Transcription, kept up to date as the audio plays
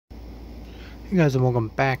You guys, and welcome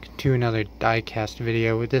back to another diecast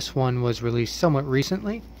video. This one was released somewhat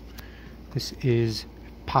recently. This is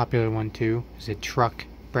a popular one too. It's a truck,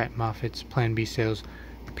 Brett Moffitt's Plan B Sales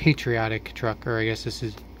patriotic truck, or I guess this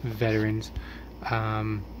is veterans,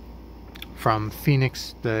 from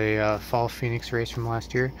Pheonix, the fall Pheonix race from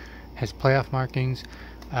last year. Has playoff markings.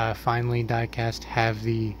 Finally, diecast have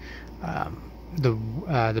the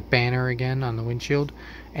banner again on the windshield,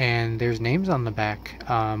 and there's names on the back,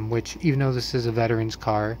 which, even though this is a veterans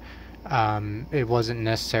car, it wasn't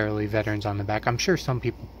necessarily veterans on the back. I'm sure some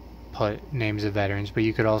people put names of veterans, but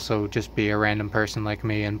you could also just be a random person like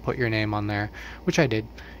me and put your name on there, which I did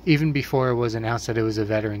even before it was announced that it was a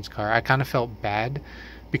veterans car. I kind of felt bad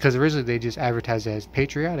because originally they just advertised it as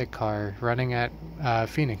patriotic car running at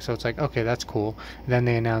Pheonix, so it's like, okay, that's cool. And then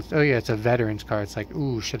they announced, oh yeah, it's a veterans car. It's like,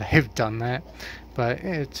 ooh, should I have done that? But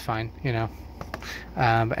it's fine, you know.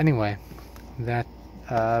 But anyway, that's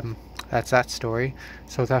that story.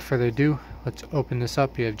 So without further ado, let's open this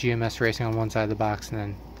up. You have GMS Racing on one side of the box and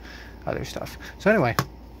then other stuff. So anyway,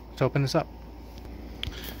 let's open this up.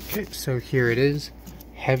 Okay, so here it is.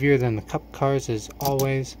 Heavier than the Cup cars as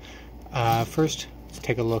always. First, let's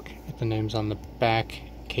take a look at the names on the back,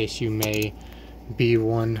 in case you may be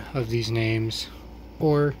one of these names,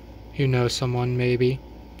 or you know someone maybe.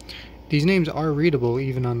 These names are readable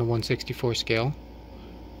even on the 1/64 scale,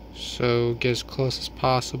 so get as close as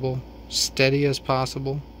possible, steady as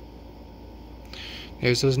possible.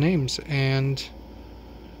 There's those names, and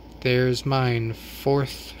there's mine,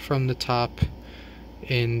 fourth from the top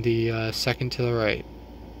in the second to the right.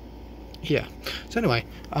 Yeah, so anyway,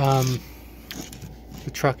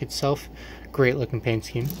 the truck itself, great looking paint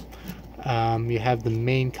scheme. You have the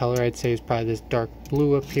main color, I'd say, is probably this dark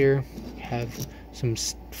blue up here. You have some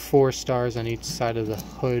 4 stars on each side of the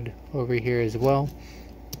hood over here as well.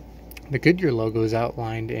 The Goodyear logo is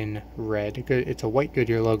outlined in red. It's a white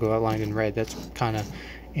Goodyear logo outlined in red. That's kind of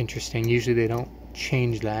interesting. Usually they don't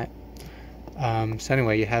change that. So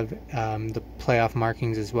anyway, you have the playoff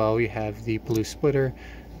markings as well. You have the blue splitter,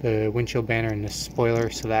 the windshield banner, and the spoiler,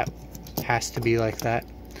 so that has to be like that.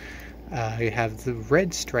 You have the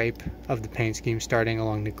red stripe of the paint scheme starting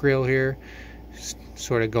along the grill here,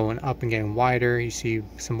 sort of going up and getting wider. You see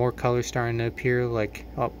some more colors starting to appear, like,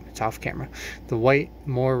 oh, it's off camera. The white,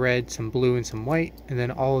 more red, some blue, and some white, and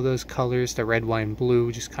then all of those colors, the red, white, and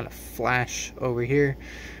blue, just kind of flash over here.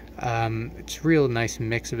 It's a real nice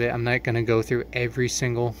mix of it. I'm not going to go through every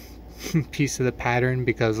single piece of the pattern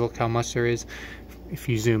because look how much there is. If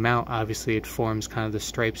you zoom out, obviously it forms kind of the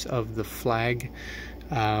stripes of the flag,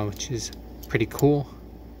 which is pretty cool.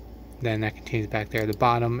 Then that continues back there. The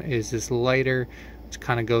bottom is this lighter, which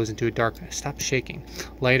kind of goes into a dark, stop shaking,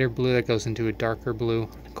 lighter blue that goes into a darker blue.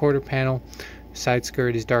 The quarter panel, side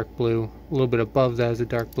skirt is dark blue. A little bit above that is a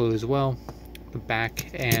dark blue as well. The back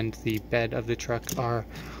and the bed of the truck are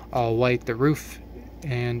all white. The roof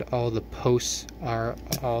and all the posts are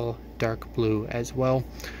all dark blue as well.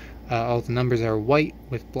 All the numbers are white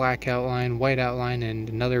with black outline, white outline, and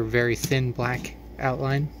another very thin black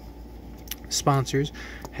outline. Sponsors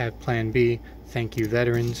have Plan B, Thank You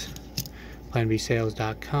Veterans,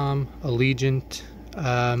 PlanBSales.com, Allegiant,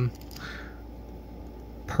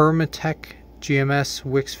 Permatech, GMS,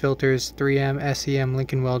 Wix Filters, 3M, SEM,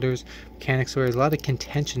 Lincoln Welders, Mechanics. There's a lot of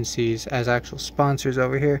contingencies as actual sponsors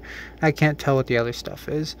over here. I can't tell what the other stuff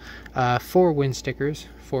is. 4 win stickers,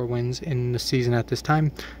 4 wins in the season at this time.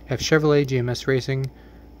 You have Chevrolet, GMS Racing.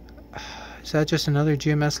 Is that just another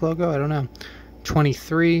GMS logo? I don't know.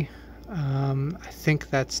 23. I think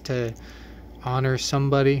that's to honor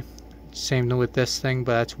somebody. Same with this thing,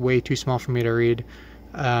 but that's way too small for me to read.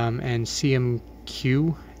 And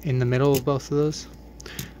CMQ in the middle of both of those.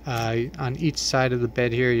 On each side of the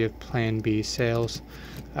bed here, you have Plan B Sales.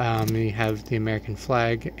 You have the American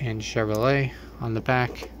flag and Chevrolet on the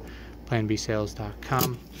back.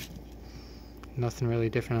 PlanBSales.com. Nothing really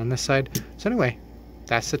different on this side. So anyway,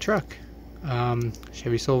 that's the truck.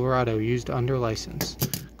 Chevy Silverado, used under license.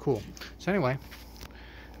 Cool. So anyway,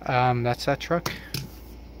 that's that truck.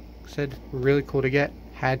 Said, really cool to get.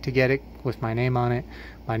 Had to get it with my name on it.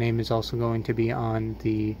 My name is also going to be on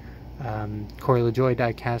the Corey LaJoy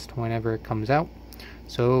diecast whenever it comes out.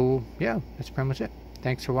 So yeah, that's pretty much it.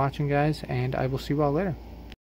 Thanks for watching, guys, and I will see you all later.